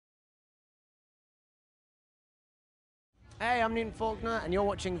Hey, I'm Newton Faulkner, and you're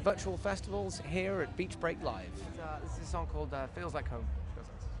watching Virtual Festivals here at Beach Break Live. This is a song called Feels Like Home.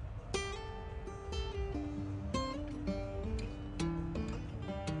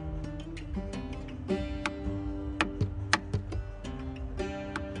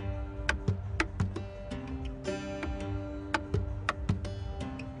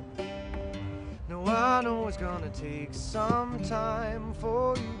 No, I know it's gonna take some time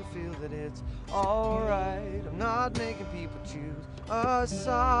for you to feel that it's alright. I'm not making people choose a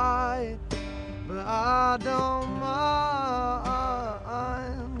side, but I don't mind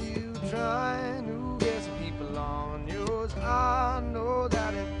you trying to get some people on yours. I know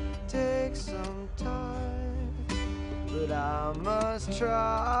that it takes some time, but I must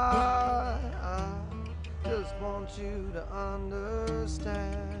try. I just want you to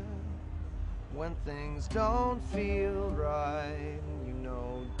understand when things don't feel right, you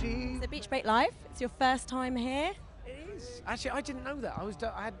know deep. So Beach Break Live, it's your first time here? It is. Actually, I didn't know that.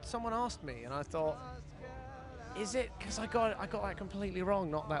 I had someone asked me, and I thought, is it? Because I got that completely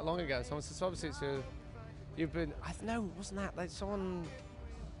wrong not that long ago. So obviously it's you've been. No, it wasn't that. Like, someone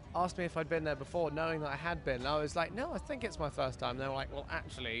asked me if I'd been there before, knowing that I had been. And I was like, no, I think it's my first time. And they were like, well,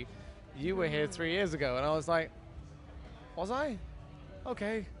 actually, you were here 3 years ago, and I was like, was I?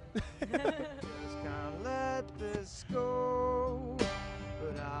 Okay. Just can't let this go,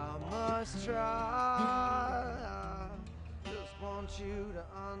 but I must try. I just want you to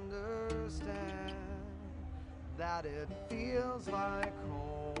understand that it feels like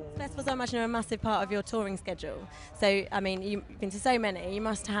home. Festivals, I imagine, are a massive part of your touring schedule. So, I mean, you've been to so many, you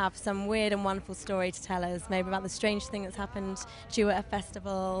must have some weird and wonderful story to tell us, maybe about the strange thing that's happened to you at a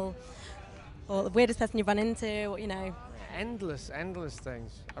festival, or the weirdest person you've run into, or, you know. Endless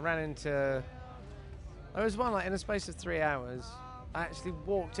things. I ran into. There was one, like, in a space of 3 hours, I actually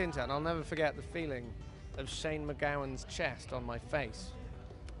walked into, and I'll never forget the feeling of Shane McGowan's chest on my face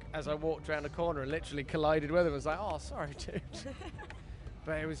as I walked around a corner and literally collided with him. I was like, oh, sorry, dude.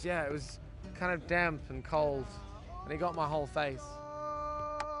 But it was kind of damp and cold, and he got my whole face.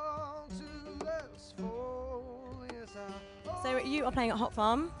 So you are playing at Hot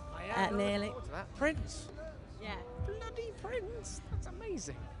Farm nearly. Prince. Yeah. Bloody Prince. That's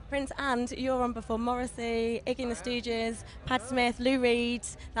amazing. Prince, and you're on before Morrissey, Iggy and the Stooges, Pat Smith, Lou Reed.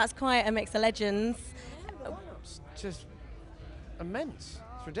 That's quite a mix of legends. It's just immense.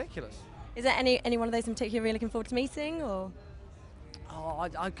 It's ridiculous. Is there any one of those in particular you're really looking forward to meeting, or? Oh,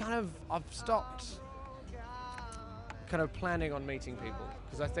 I've stopped kind of planning on meeting people,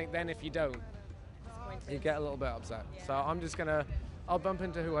 because I think then if you don't, you get a little bit upset. Yeah. So I'm just I'll bump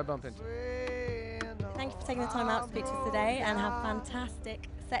into who I bump into. Thank you for taking the time out to speak to us today, and have a fantastic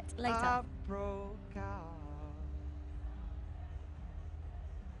set later.